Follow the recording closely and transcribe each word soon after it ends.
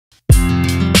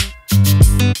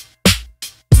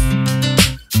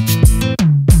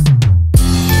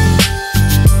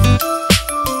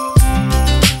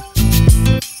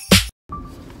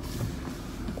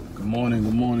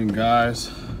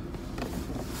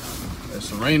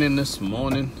It's raining this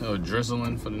morning, or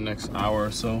drizzling for the next hour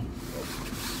or so.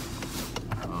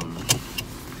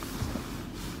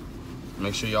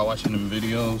 Make sure y'all watching them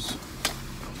videos.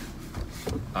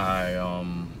 I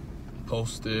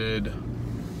posted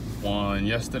one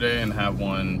yesterday and have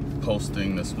one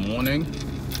posting this morning.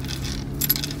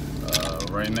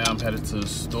 Right now I'm headed to the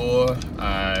store.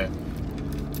 I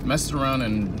messed around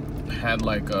and had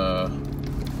like a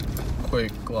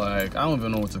quick, like, I don't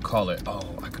even know what to call it. Oh,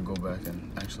 I could go back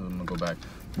and actually I'm gonna go back.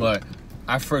 But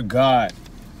I forgot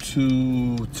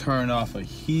to turn off a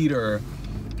heater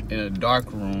in a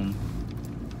dark room,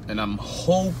 and I'm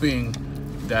hoping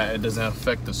that it doesn't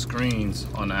affect the screens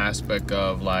on the aspect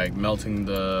of like melting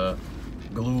the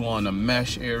glue on the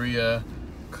mesh area,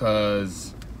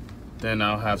 cause then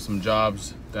I'll have some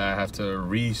jobs that I have to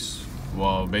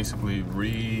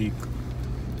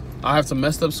I'll have to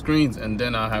mess up screens, and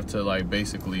then I'll have to like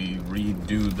basically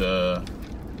redo the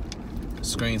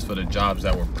screens for the jobs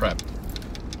that were prepped.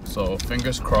 So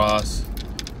fingers crossed.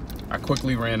 I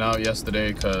quickly ran out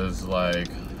yesterday because you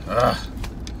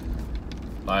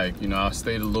know, I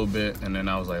stayed a little bit and then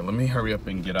I was like, let me hurry up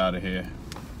and get out of here.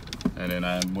 And then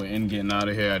I went in getting out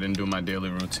of here. I didn't do my daily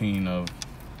routine of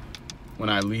when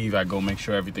I leave, I go make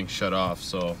sure everything's shut off.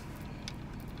 So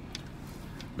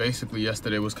basically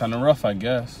yesterday was kind of rough, I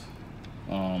guess.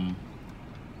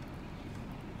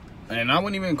 And I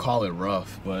wouldn't even call it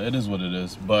rough, but it is what it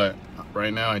is. But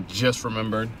right now I just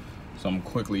remembered, so I'm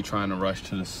quickly trying to rush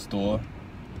to the store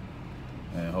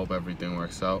and hope everything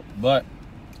works out. But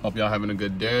hope y'all having a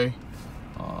good day.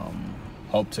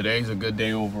 Hope today's a good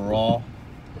day overall,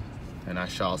 and I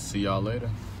shall see y'all later.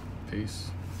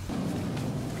 Peace.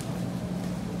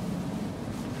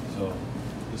 So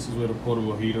this is where the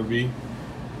portable heater be.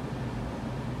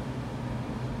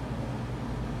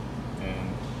 And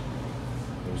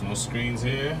there's no screens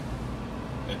here.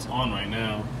 It's on right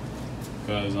now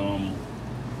because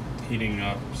heating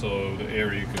up so the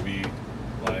area could be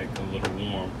like a little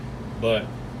warm. But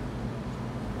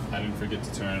I didn't forget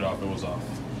to turn it off. It was off.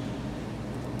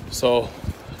 So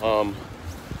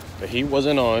the heat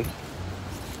wasn't on,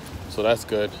 so that's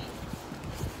good.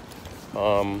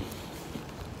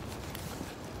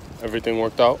 Everything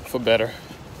worked out for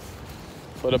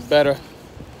the better.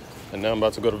 And now I'm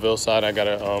about to go to Villeside. I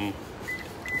gotta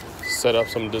set up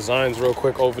some designs real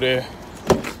quick over there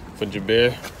for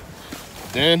Jabir.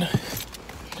 Then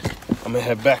I'm gonna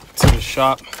head back to the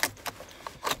shop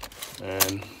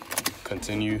and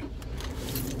continue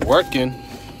working.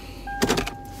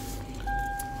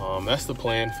 That's the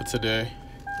plan for today.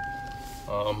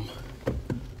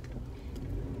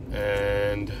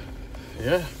 And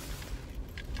yeah,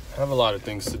 I have a lot of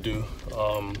things to do.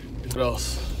 What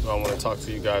else do I want to talk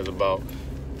to you guys about?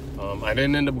 I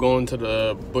didn't end up going to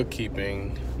the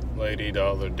bookkeeping lady the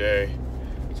other day,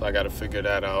 so I got to figure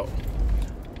that out.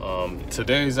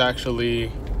 Today's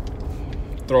actually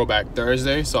Throwback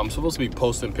Thursday, so I'm supposed to be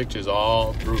posting pictures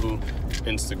all through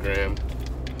Instagram.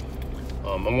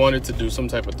 I wanted to do some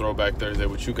type of Throwback Thursday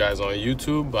with you guys on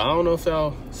YouTube, but I don't know if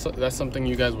that's something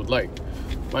you guys would like.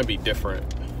 Might be different.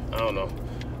 I don't know.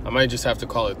 I might just have to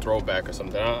call it throwback or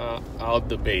something. I'll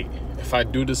debate. If I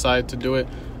do decide to do it,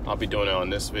 I'll be doing it on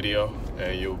this video,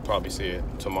 and you'll probably see it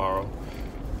tomorrow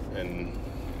and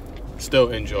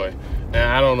still enjoy. And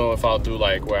I don't know if I'll do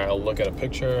like where I'll look at a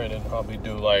picture and then probably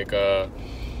do like what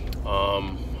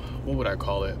would I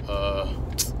call it?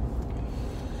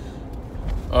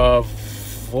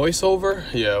 Voiceover?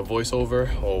 Yeah, voiceover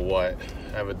or what?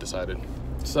 I haven't decided.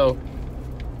 So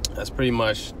that's pretty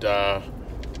much the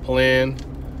plan.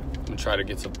 I'm gonna try to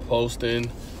get some posting.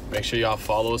 Make sure y'all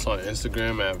follow us on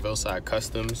Instagram at Villeside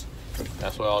Customs.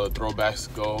 That's where all the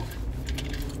throwbacks go.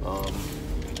 I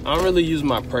don't really use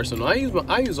my personal. I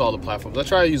use all the platforms. I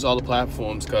try to use all the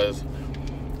platforms because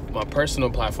my personal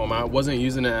platform, I wasn't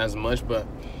using it as much, but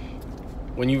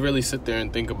when you really sit there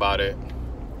and think about it,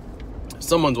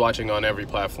 someone's watching on every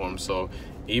platform. So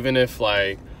even if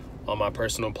like on my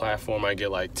personal platform I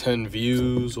get like 10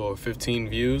 views or 15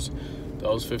 views,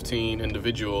 those 15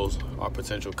 individuals are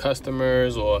potential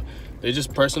customers, or they're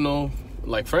just personal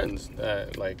like friends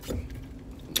that like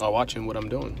are watching what I'm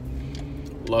doing.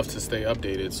 Love to stay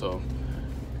updated, so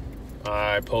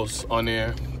I post on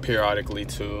there periodically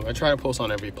too. I try to post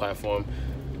on every platform.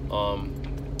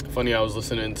 Funny, I was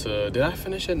listening to, did I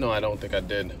finish it? No, I don't think I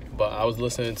did, but I was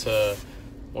listening to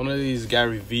one of these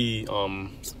Gary V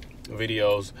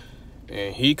videos,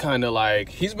 and he kind of like,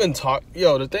 he's been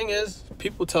the thing is,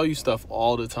 people tell you stuff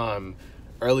all the time,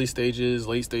 early stages,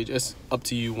 late stage. It's up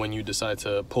to you when you decide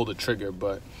to pull the trigger,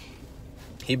 but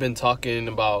he been talking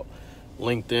about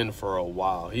LinkedIn for a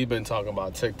while. He's been talking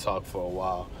about TikTok for a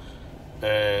while.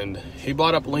 and he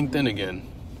brought up LinkedIn again,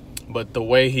 but the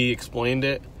way he explained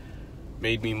it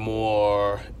made me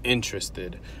more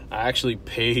interested. I actually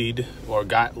paid or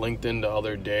got LinkedIn the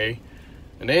other day,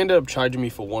 and they ended up charging me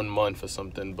for 1 month or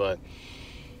something, but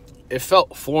it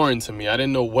felt foreign to me. I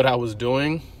didn't know what I was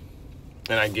doing,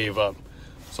 and I gave up.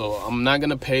 So I'm not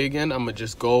gonna pay again. I'm gonna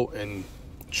just go and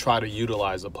try to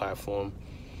utilize the platform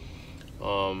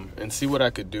and see what I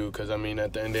could do, because I mean,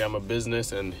 at the end of the day, I'm a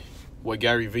business, and what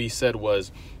Gary Vee said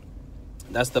was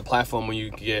that's the platform where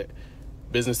you get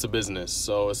business to business.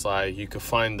 So it's like you could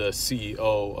find the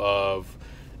CEO of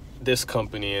this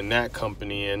company and that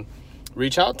company and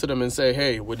reach out to them and say,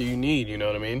 hey, what do you need? You know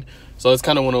what I mean? So it's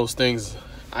kind of one of those things.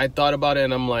 I thought about it,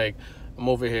 and I'm like, I'm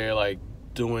over here like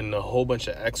doing a whole bunch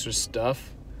of extra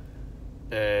stuff,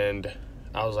 and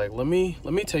I was like, let me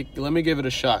give it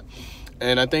a shot.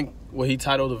 And I think what he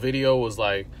titled the video was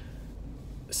like,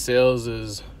 sales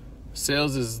is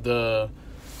the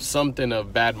something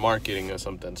of bad marketing or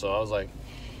something. So I was like,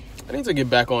 I need to get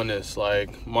back on this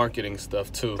like marketing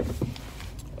stuff too.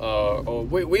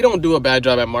 We don't do a bad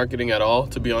job at marketing at all,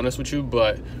 to be honest with you,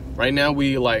 but right now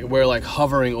we're like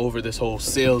hovering over this whole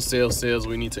sales.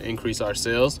 We need to increase our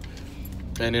sales,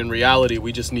 and in reality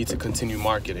we just need to continue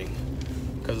marketing,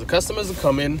 because the customers will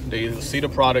come in, they see the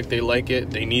product, they like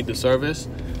it, they need the service,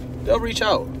 they'll reach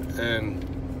out. And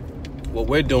what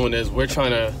we're doing is we're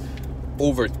trying to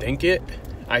overthink it,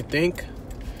 I think,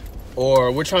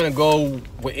 or we're trying to go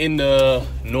within the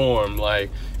norm. Like,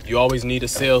 you always need a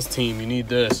sales team, you need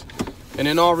this, and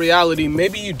in all reality,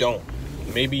 maybe you don't.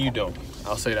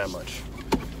 I'll say that much.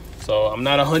 So I'm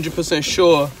not 100%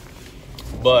 sure,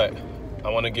 but I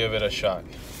want to give it a shot.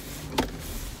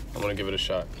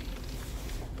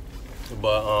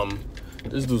 But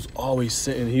this dude's always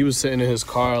sitting. He was sitting in his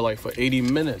car like for 80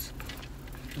 minutes.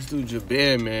 This dude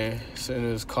Jabir, man, sitting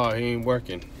in his car, he ain't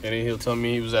working, and then he'll tell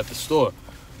me he was at the store.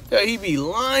 Yeah, he be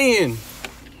lying.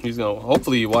 He's gonna,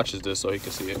 hopefully he watches this so he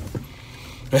can see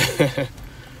it.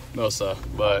 No, sir.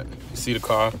 But you see the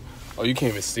car? Oh, you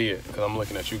can't even see it because I'm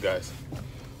looking at you guys.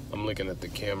 I'm looking at the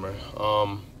camera.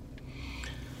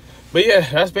 But yeah,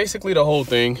 that's basically the whole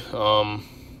thing.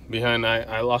 Behind,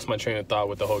 I lost my train of thought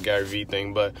with the whole Gary Vee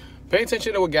thing, but pay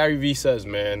attention to what Gary Vee says,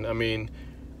 man. I mean,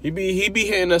 he be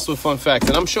hitting us with fun facts,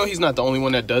 and I'm sure he's not the only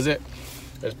one that does it.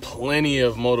 There's plenty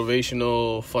of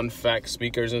motivational fun fact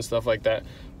speakers and stuff like that,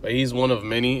 but he's one of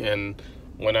many. And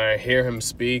when I hear him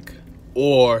speak,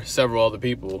 or several other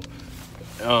people,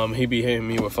 he be hitting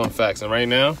me with fun facts. And right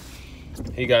now,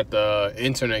 he got the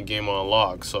internet game on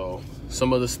lock, so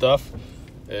some of the stuff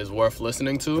is worth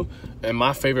listening to. And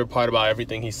my favorite part about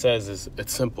everything he says is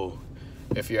it's simple.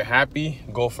 If you're happy,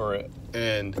 go for it,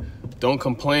 and don't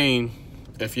complain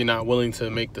if you're not willing to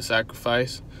make the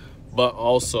sacrifice. But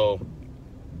also,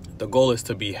 the goal is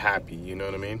to be happy, you know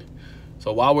what I mean?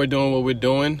 So while we're doing what we're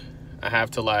doing, I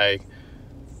have to like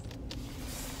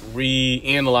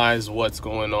reanalyze what's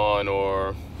going on,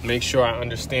 or make sure I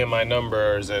understand my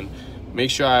numbers, and make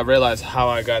sure I realize how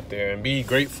I got there, and be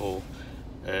grateful,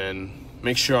 and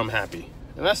make sure I'm happy.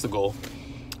 And that's the goal.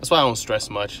 That's why I don't stress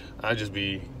much. I just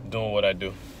be doing what I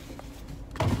do.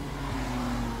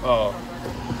 Oh,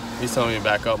 he's telling me to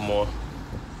back up more.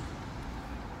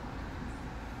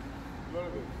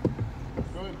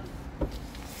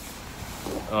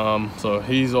 So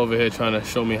he's over here trying to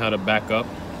show me how to back up.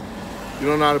 You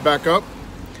don't know how to back up?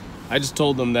 I just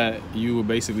told them that you were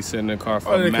basically sitting in the car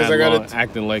for mad long,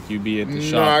 acting like you be at the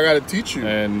shop. No, I gotta teach you.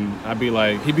 And he'd be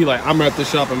like, I'm at the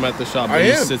shop, but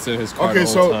he sits in his car the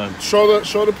whole time.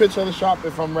 Show the picture of the shop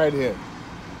if I'm right here.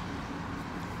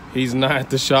 He's not at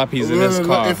the shop, he's in his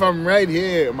car. If I'm right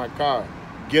here in my car,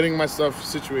 getting my stuff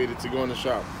situated to go in the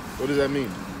shop, what does that mean?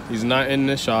 He's not in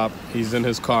the shop, he's in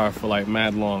his car for like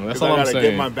mad long. That's all I'm saying. I gotta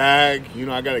get my bag,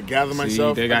 I gotta gather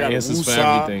myself. They got answers for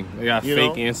everything. They got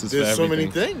fake answers for everything. There's so many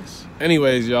things.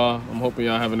 Anyways, y'all, I'm hoping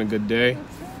y'all having a good day.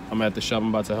 I'm at the shop, I'm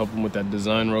about to help him with that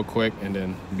design real quick, and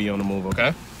then be on the move,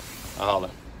 okay? I'll holler.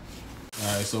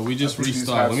 Alright, so we just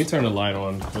restocked. Let me turn the light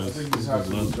on because it's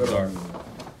dark.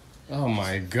 Oh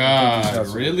my god,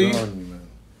 really?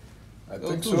 I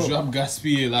think so.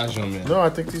 No, I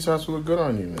think these hats will look good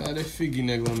on you, man. They're figgy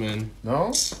nigga, man. No?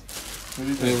 What do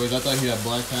you think? Anyways, I thought he had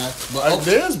black hats. But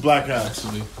there's black hats.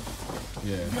 Actually.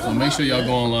 Yeah. So make sure y'all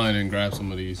go online and grab some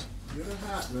of these. Get a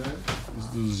hat, man. This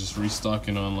dude's just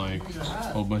restocking on like a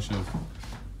whole bunch of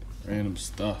random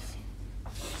stuff.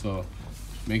 So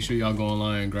make sure y'all go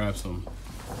online and grab some.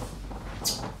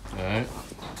 Alright.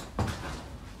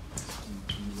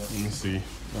 Let me see.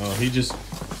 Oh, I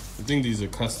think these are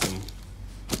custom.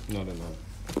 No, they're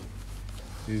not.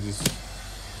 These just.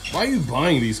 Why are you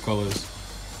buying these colors?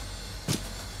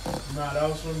 Nah, that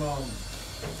was from, you know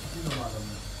my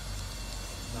number.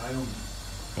 Nah, I don't.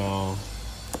 Oh.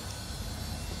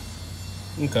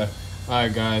 Okay.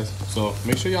 Alright, guys. So,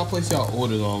 make sure y'all place y'all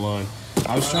orders online.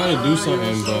 I was trying to do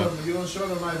something, but... You don't show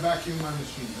them my vacuum my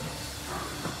machine,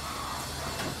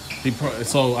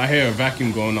 So, I hear a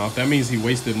vacuum going off. That means he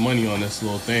wasted money on this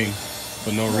little thing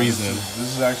for no reason. This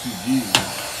is actually geese.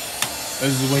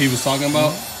 This is what he was talking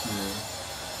about? Yeah.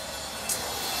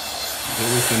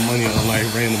 They're wasting money on, like,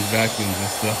 random vacuums and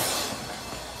stuff.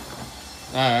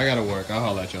 Alright, I gotta work. I'll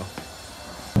holler at y'all.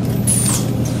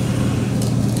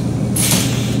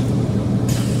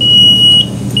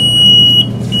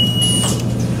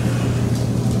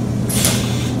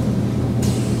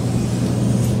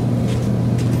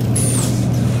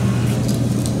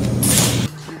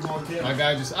 My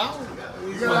guy just I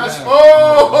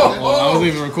wasn't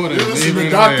even recording. Listen to the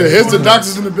doctor. Here's the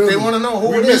doctors in the building. They want to know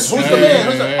who it is. Who's the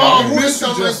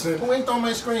man? Who inked on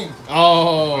my screen?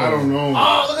 Oh, I don't know.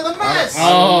 Oh, look at the mess.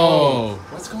 Oh,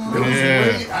 what's going on?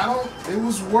 It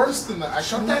was worse than that. I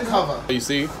shut that cover. You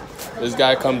see, this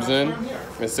guy comes in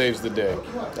and saves the day.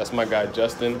 That's my guy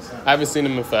Justin. I haven't seen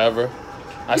him in forever.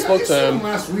 I spoke to him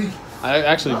last week. I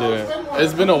actually did.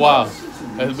 It's been a while.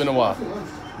 It's been a while.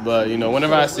 But, you know,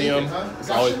 whenever I see him, it's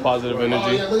always positive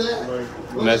energy.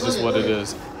 And that's just what it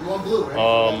is.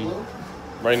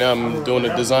 Right now I'm doing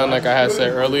a design like I had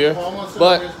said earlier.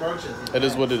 But it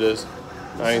is what it is.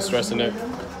 I ain't stressing it.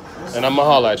 And I'm going to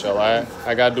holler at y'all, alright?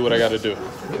 I got to do what I got to do.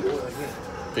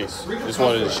 Peace. Just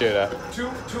wanted to share that.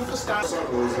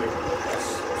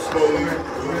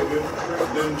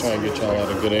 Trying to get y'all at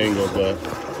a good angle, but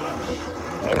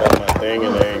I got my thing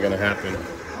and it ain't going to happen.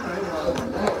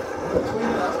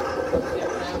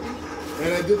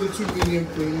 And I did the 2 medium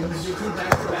cleans. You 2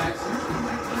 back-to-backs. I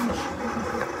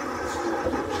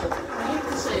hate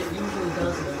to say it usually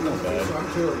doesn't. Not bad. I'm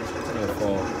curious. It's gonna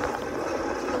fall.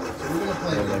 So we're gonna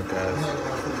play. Like that.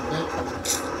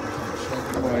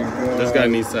 Oh my god. This guy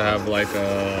needs to have like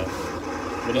a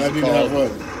what is it called?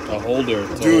 A holder.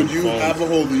 Dude, you have a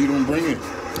holder. You don't bring it.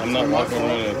 I'm not walking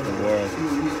around at the world.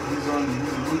 He's on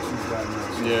YouTube right now.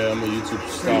 Yeah, I'm a YouTube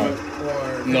star.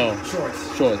 No.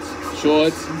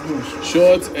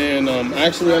 Shorts, and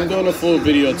actually I'm doing a full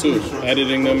video too,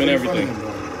 editing them and everything.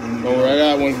 Don't worry, I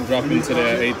got one dropping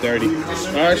today at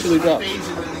 8:30. I actually dropped.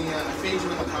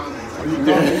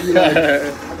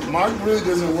 Mark really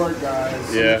doesn't work,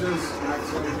 guys. Yeah.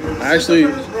 Actually,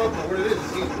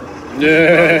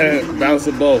 yeah, bounce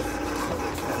of both.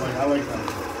 I like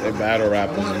that. They battle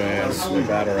rappers, man. They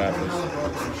battle rappers.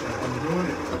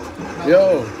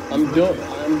 Yo, I'm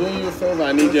doing you a favor.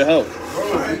 I need your help. Bro,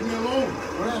 leave me alone.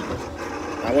 What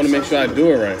happened? I want to make sure I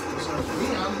do it right.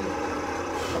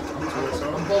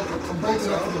 I'm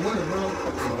bolting up for the winner, bro.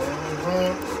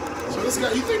 So this guy,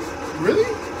 you think, really?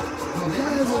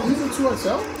 He's a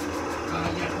 2XL?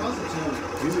 Yeah, plus a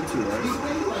 2. He's a 2, right? He's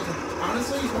maybe like,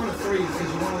 honestly, he's 1 of 3 because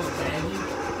you want to look baggy.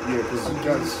 Yeah, because he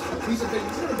got. He's a big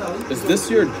belly. Is this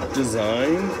your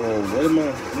design or what am I?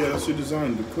 Yeah, that's your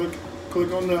design.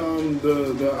 Click on the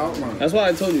outline. That's why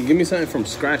I told you, give me something from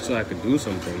scratch so I could do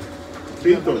something. Do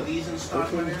you have one of these in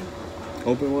stock, my man?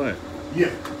 Open what?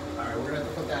 Yeah. Alright, we're gonna have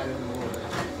to put that in the order.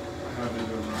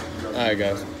 Alright,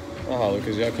 guys. I'll holler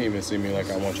because y'all can't even see me like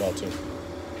I want y'all to.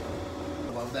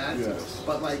 Love that. Yes.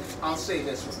 But like, I'll say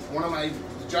this: one of my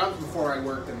jobs before I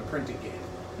worked in the printing game,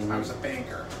 I was a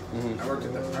banker. I worked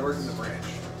in the branch,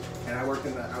 and I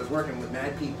was working with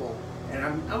mad people, and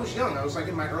I was young. I was like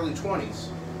in my early 20s,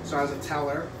 so I was a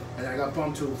teller, and I got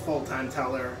bumped to a full-time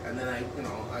teller, and then I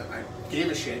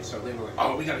gave a shit. So they were like,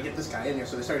 "Oh, we got to get this guy in there."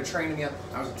 So they started training me up.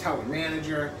 I was a teller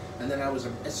manager, and then I was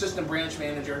an assistant branch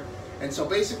manager. And so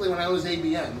basically, when I was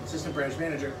ABM, assistant branch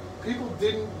manager, people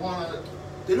didn't want to.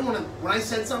 When I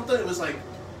said something, it was like,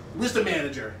 "Where's the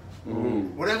manager?"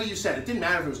 Whatever you said, it didn't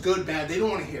matter if it was good, bad. They don't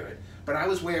want to hear it. But I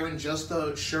was wearing just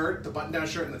the shirt, the button-down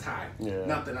shirt, and the tie. Yeah.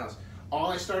 Nothing else.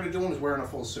 All I started doing was wearing a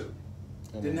full suit.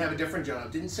 Didn't have a different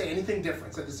job. Didn't say anything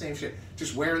different. Said the same shit.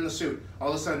 Just wearing the suit. All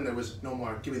of a sudden, there was no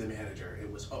more. Give me the manager.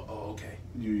 It was okay.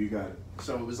 You got it.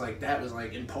 So it was like that was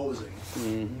like imposing.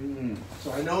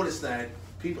 So I noticed that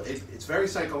people. It's very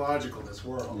psychological. This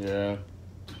world. Yeah.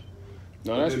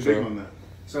 No, that's true. On that.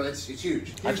 So it's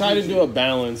huge. I try to do a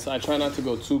balance. I try not to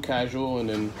go too casual, and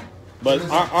then, but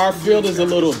our field is a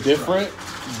little different.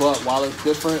 But while it's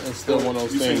different, it's still one of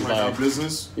those things like our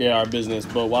business. Yeah, our business.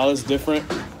 But while it's different,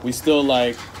 we still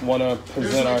like want to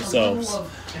present ourselves.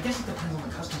 I guess it depends on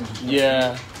the customer.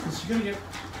 Yeah. Because you're gonna get.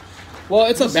 Well,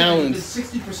 it's a balance.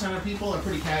 60% of people are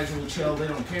pretty casual, chill, they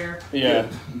don't care. Yeah.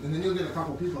 And then you'll get a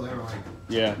couple people that are like,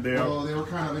 yeah, they were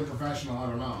kind of unprofessional, I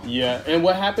don't know. Yeah, and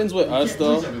what happens with us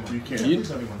though, you can't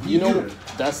please everyone. You know,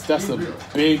 that's a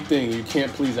big thing. You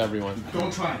can't please everyone.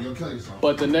 Don't try it, you'll kill yourself.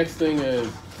 But the next thing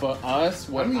is, for us,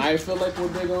 what I feel like we're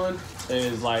big on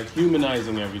is like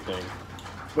humanizing everything.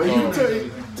 But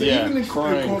to even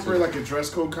incorporate like a dress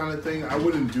code kind of thing, I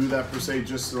wouldn't do that per se,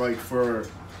 just like for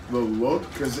the look,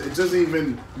 because it doesn't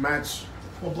even match.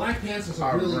 Well, black pants is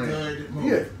a really good move.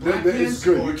 Yeah, black it's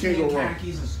good. You can't go wrong.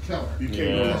 Khakis is killer. You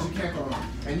can't go wrong. You can't go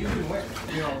wrong. And you can wear,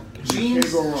 you know,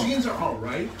 jeans are all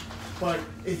right. But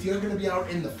if you're going to be out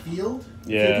in the field, if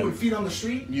you're doing feet on the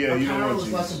street, apparel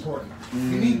is less important.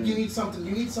 You need something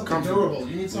durable.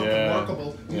 You need something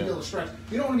workable. You need to be able to stretch.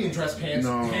 You don't want to be in dress pants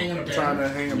hanging a band. Trying to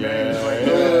hang a band.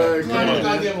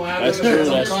 That's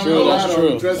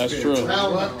true.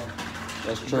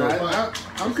 That's true.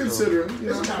 I'm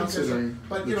considering.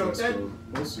 But you know,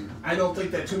 we'll see. I don't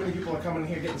think that too many people are coming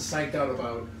here getting psyched out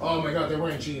about, oh my God, they're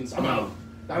wearing jeans. I'm out.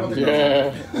 I don't think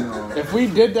If we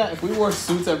did that, if we wore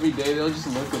suits every day, they'll just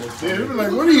look at us. Yeah, they'll be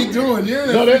like, what are you doing? You're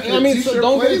in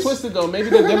don't get it twisted though. Maybe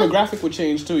the demographic would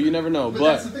change too. You never know.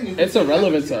 But it's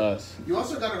irrelevant to us. You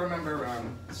also got to remember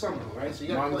Somerville, right? So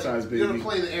you got to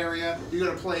play the area. You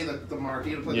got to play the market.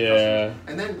 You got to play the customer.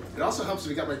 And then it also helps if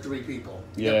you got like 3 people.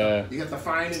 You got the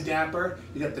fine and dapper.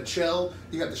 You got the chill.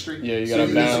 You got the street. Yeah, you got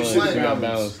to balance. You got to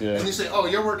balance. Yeah. And you say, oh,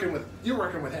 you're working with him. You're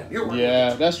working with him.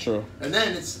 That's true. And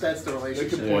then that's the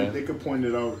relationship. They could point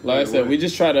it out. Like I said, we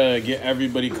just try to get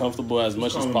everybody comfortable as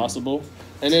much as possible,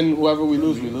 and then whoever we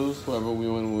lose, we lose. Whoever we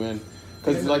win, we win.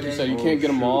 Because like you said, you can't get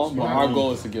them all, but our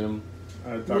goal is to get them.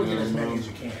 Get as many as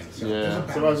you can.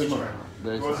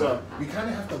 What's up? You kind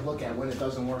of have to look at when it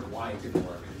doesn't work, why it didn't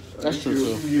work. That's true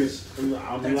too.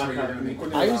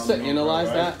 I used to analyze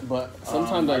that, but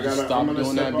sometimes I just stop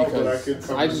doing that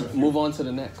because I just move on to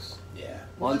the next.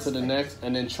 On to the next,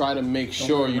 and then try to make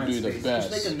sure you do the best.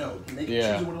 Just make a note. Choose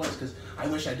what it was, because I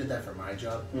wish I did that for my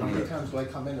job. How many times do I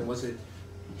come in and was it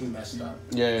he messed up?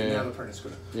 Now the printer's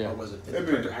good. Or was it the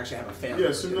printer actually have a failure?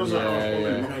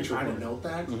 And when I try to note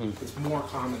that, it's more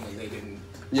commonly they didn't.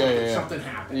 Something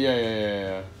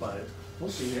happened. But we'll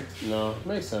see here. No,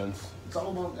 makes sense. It's all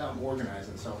about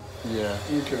organizing. So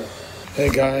Okay. Hey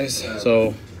guys,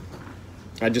 so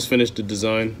I just finished the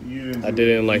design. I did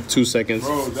it in like 2 seconds.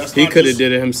 Bro, he could have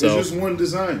did it himself. There's just one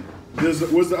design.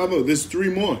 What's the other? There's 3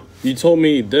 more. You told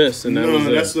me this, and that was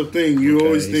it. That's the thing. You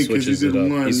always think because you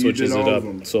did one, he switches you did it all up of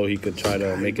them. so he could try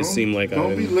to make it seem like I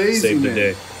didn't lazy, save the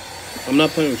day. I'm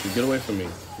not playing with you. Get away from me.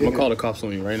 I'm gonna call the cops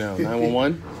on you right now.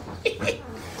 911.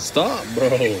 Stop,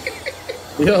 bro.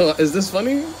 Yo, is this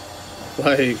funny?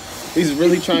 Like, he's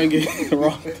really trying to get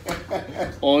robbed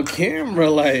on camera.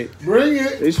 Like, bring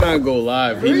it. He's trying to go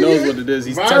live. He knows what it is.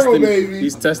 He's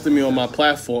He's testing me on my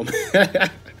platform.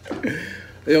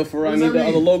 Yo, I need the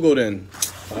other logo then.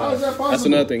 How is that possible? That's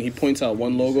another thing. He points out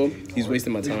one logo. He's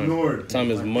wasting my time.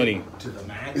 Time is money. To the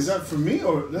max. Is that for me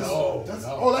or that's? No, that's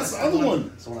the other one.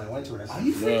 That's the one I went to. Are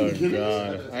you freaking kidding me?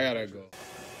 I gotta go.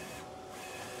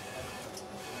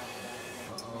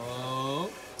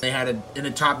 They had it, and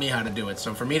it taught me how to do it.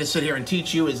 So for me to sit here and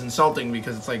teach you is insulting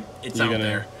because it's like it's out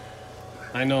there.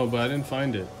 I know, but I didn't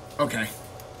find it. Okay.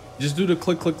 Just do the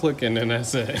click, click, click, and then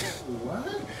that's it. What?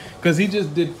 Because he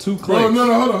just did 2 clicks. Bro,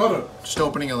 no, hold on. Just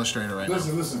opening Illustrator right now.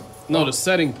 Listen. No, the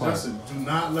setting part. Listen, do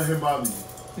not let him bother you.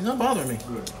 He's not bothering me.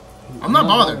 Good. I'm not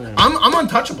bothered. I'm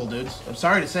untouchable, dudes. I'm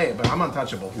sorry to say it, but I'm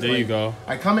untouchable. There you go.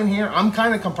 I come in here, I'm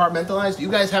kind of compartmentalized. You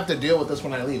guys have to deal with this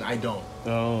when I leave. I don't.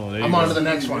 Oh, there you go. I'm on to the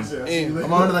next one.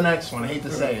 I'm on to the next one. I hate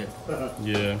to say it.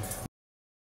 Yeah.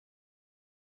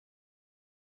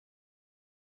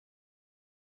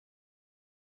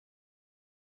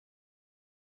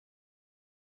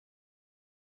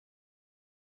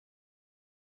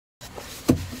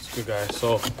 It's good, guys.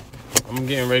 So I'm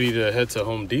getting ready to head to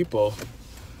Home Depot.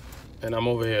 And I'm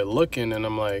over here looking, and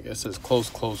I'm like, it says close,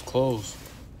 close, close.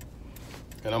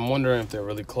 And I'm wondering if they're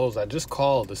really closed. I just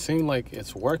called. It seemed like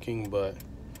it's working, but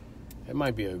it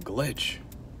might be a glitch.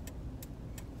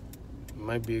 It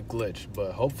might be a glitch,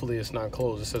 but hopefully it's not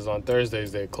closed. It says on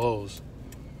Thursdays they close.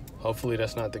 Hopefully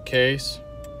that's not the case.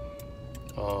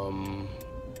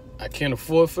 I can't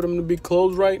afford for them to be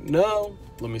closed right now.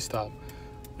 Let me stop.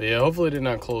 But yeah, hopefully they're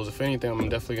not closed. If anything, I'm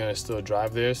definitely gonna still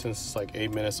drive there since it's like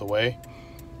 8 minutes away.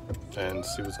 And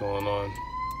see what's going on.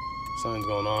 Something's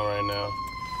going on right now.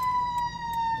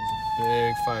 There's a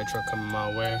big fire truck coming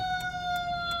my way.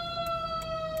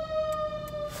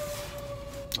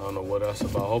 I don't know what else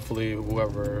about. Hopefully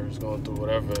whoever is going through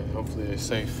whatever, hopefully they're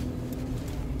safe.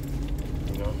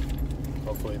 You know,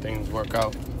 hopefully things work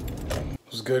out.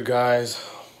 What's good, guys?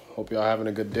 Hope y'all having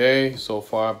a good day. So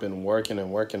far, I've been working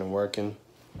and working and working.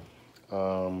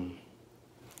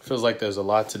 Feels like there's a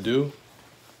lot to do.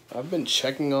 I've been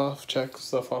check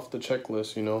stuff off the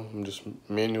checklist, you know. I'm just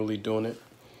manually doing it.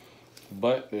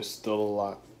 But there's still a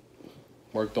lot.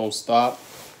 Work don't stop,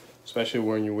 especially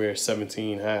when you wear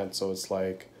 17 hats. So it's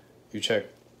like you check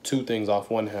 2 things off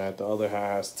one hat. The other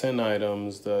hat has 10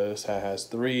 items. This hat has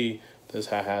 3. This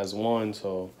hat has 1.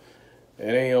 So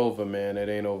it ain't over, man. It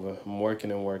ain't over. I'm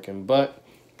working and working. But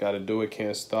got to do it.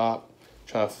 Can't stop.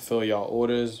 Trying to fulfill y'all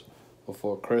orders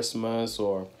before Christmas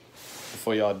or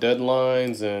before y'all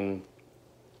deadlines, and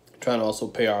trying to also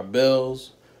pay our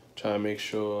bills, trying to make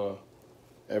sure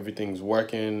everything's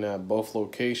working at both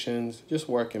locations. Just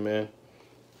working, man.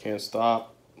 Can't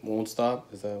stop, won't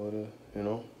stop. Is that what it, you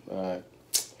know? All right.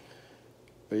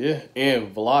 But yeah,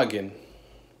 and vlogging.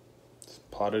 It's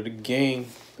part of the game.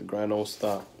 The grind don't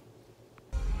stop.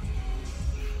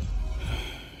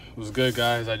 It was good,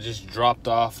 guys. I just dropped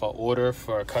off an order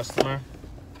for a customer.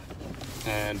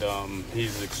 And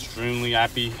he's extremely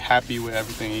happy with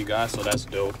everything he got, so that's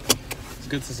dope. It's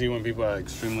good to see when people are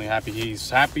extremely happy. He's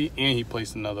happy, and he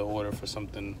placed another order for some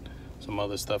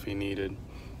other stuff he needed.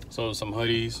 So some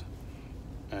hoodies,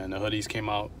 and the hoodies came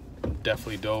out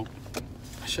definitely dope.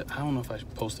 I don't know if I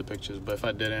posted pictures, but if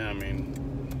I didn't, I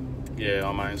mean, yeah,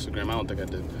 on my Instagram, I don't think I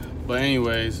did. But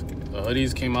anyways, the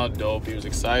hoodies came out dope. He was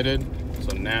excited,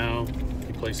 so now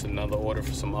he placed another order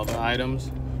for some other items,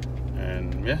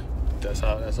 and yeah. That's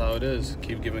how it is.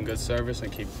 Keep giving good service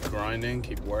and keep grinding,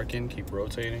 keep working, keep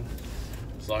rotating.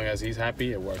 As long as he's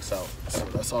happy, it works out. So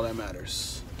that's all that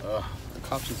matters. The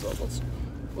cops is up.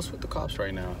 What's with the cops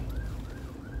right now?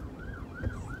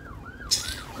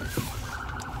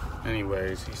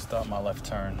 Anyways, he stopped my left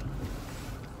turn.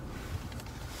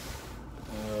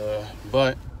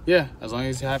 But yeah, as long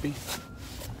as he's happy,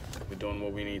 we're doing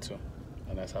what we need to,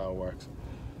 and that's how it works.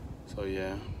 So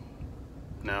yeah.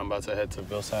 Now I'm about to head to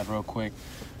Villeside real quick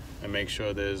and make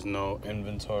sure there's no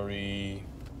inventory.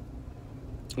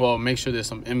 Well, make sure there's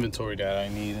some inventory that I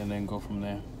need and then go from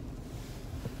there.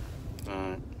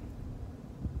 Alright.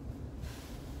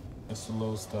 It's the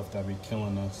little stuff that be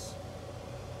killing us.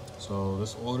 So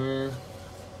this order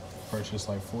purchased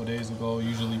like 4 days ago.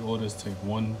 Usually orders take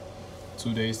 1-2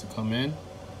 days to come in.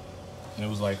 And it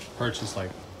was like purchased like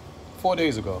 4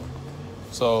 days ago.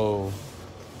 So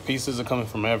pieces are coming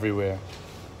from everywhere.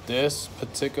 This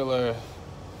particular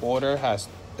order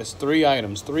it's 3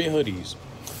 items, 3 hoodies,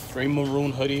 3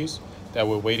 maroon hoodies that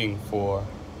we're waiting for,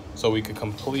 so we could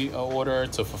complete an order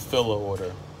to fulfill an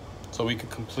order, so we could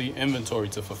complete inventory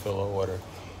to fulfill an order,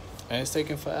 and it's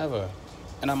taking forever.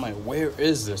 And I'm like, where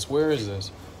is this? Where is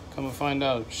this? Come and find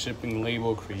out, shipping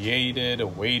label created,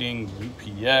 awaiting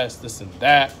UPS, this and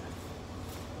that.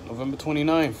 November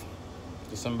 29th,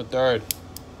 December 3rd,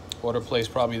 order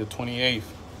placed probably the 28th.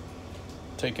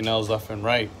 Taking L's left and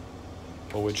right,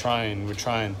 but we're trying,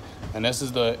 and this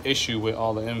is the issue with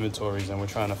all the inventories, and we're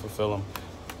trying to fulfill them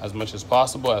as much as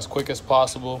possible, as quick as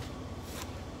possible.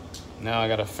 Now I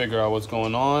gotta figure out what's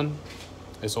going on.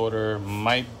 This order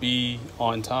might be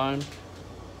on time.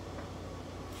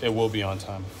 It will be on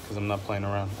time because I'm not playing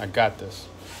around. I got this.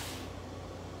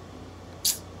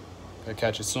 Gotta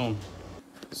catch it soon.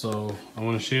 So I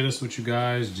want to share this with you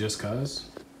guys just cause.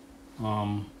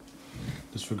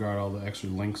 Disregard all the extra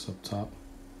links up top.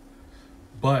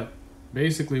 But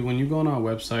basically, when you go on our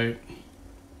website,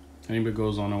 anybody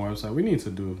goes on our website, we need to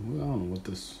do, I don't know what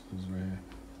this is right here.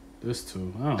 This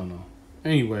too, I don't know.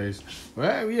 Anyways,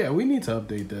 well, yeah, we need to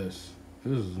update this.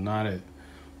 This is not it.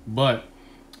 But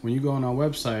when you go on our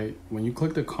website, when you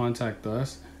click the contact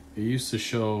us, it used to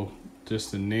show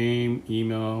just the name,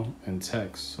 email, and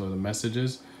text, so the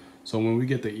messages. So when we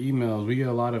get the emails, we get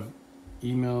a lot of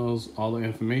emails, all the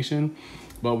information,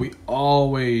 but we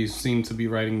always seem to be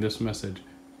writing this message: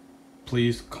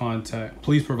 please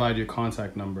provide your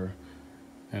contact number.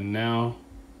 And now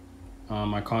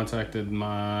I contacted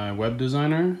my web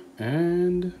designer,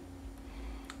 and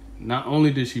not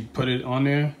only did she put it on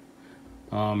there,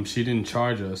 she didn't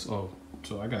charge us. Oh,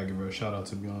 so I gotta give her a shout out,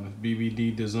 to be honest.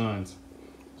 BBD Designs.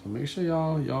 So make sure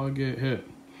y'all get hit.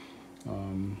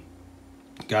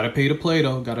 Gotta pay to play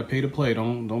though. Gotta pay to play.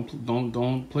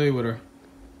 Don't play with her.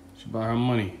 She buy her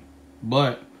money.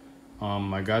 But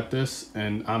I got this,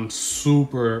 and I'm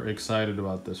super excited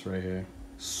about this right here.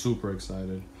 Super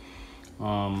excited.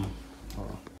 One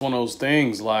of those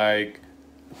things, like,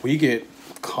 we get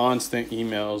constant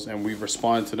emails and we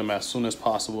respond to them as soon as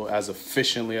possible, as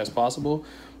efficiently as possible.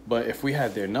 But if we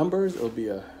had their numbers, it would be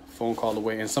a phone call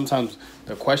away. And sometimes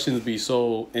the questions be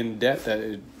so in depth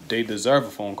that they deserve a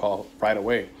phone call right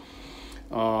away.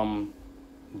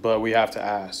 But we have to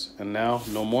ask. And now,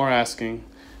 no more asking.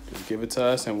 Just give it to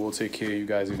us, and we'll take care of you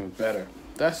guys even better.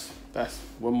 That's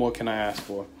what more can I ask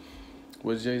for?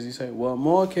 What did Jay-Z say? What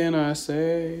more can I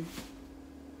say?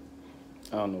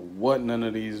 I don't know what none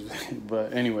of these,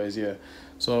 but anyways, yeah.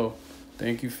 So,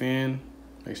 thank you, Finn.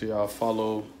 Make sure y'all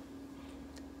follow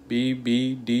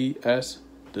BBDS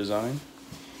Design.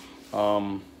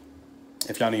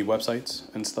 If y'all need websites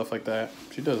and stuff like that,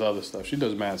 she does other stuff. She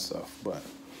does mad stuff, but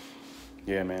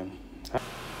yeah, man.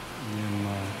 And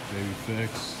baby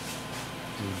fix.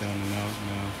 We're down and out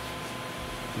now.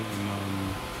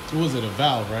 What was it? A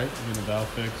valve, right? You mean a valve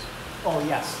fix? Oh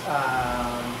yes.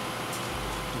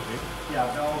 Okay.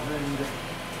 Yeah, valve and the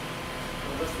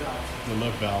lift valve. The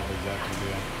lift valve, exactly.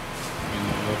 Yeah. And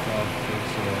the lift valve fix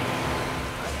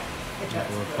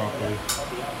work properly.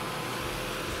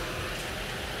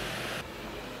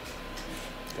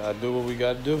 Gotta do what we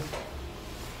gotta do.